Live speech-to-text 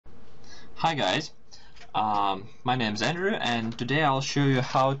Hi guys, my name is Andrew, and today I'll show you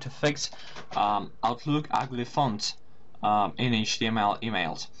how to fix Outlook ugly fonts in HTML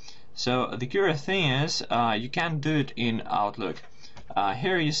emails. So the curious thing is you can't do it in Outlook.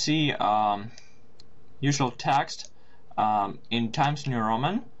 Here you see usual text in Times New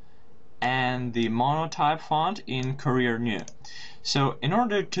Roman and the monotype font in Courier New. So in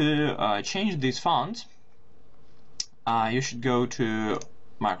order to change these fonts, you should go to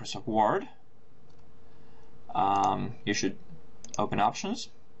Microsoft Word. You should open Options,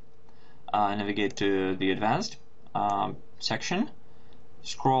 navigate to the Advanced section,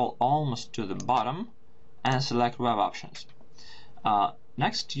 scroll almost to the bottom, and select Web Options.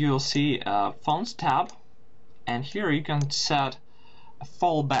 Next, you'll see a Fonts tab, and here you can set a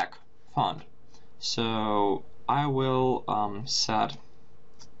fallback font. So I will set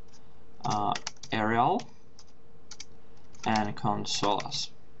Arial and Consolas.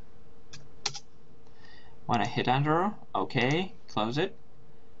 When I hit enter, OK, close it,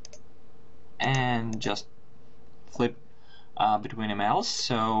 and just flip between emails,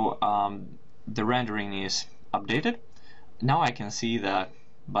 so the rendering is updated. Now I can see that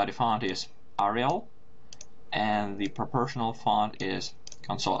body font is Arial and the proportional font is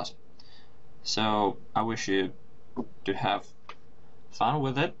Consolas. So I wish you to have fun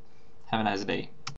with it. Have a nice day.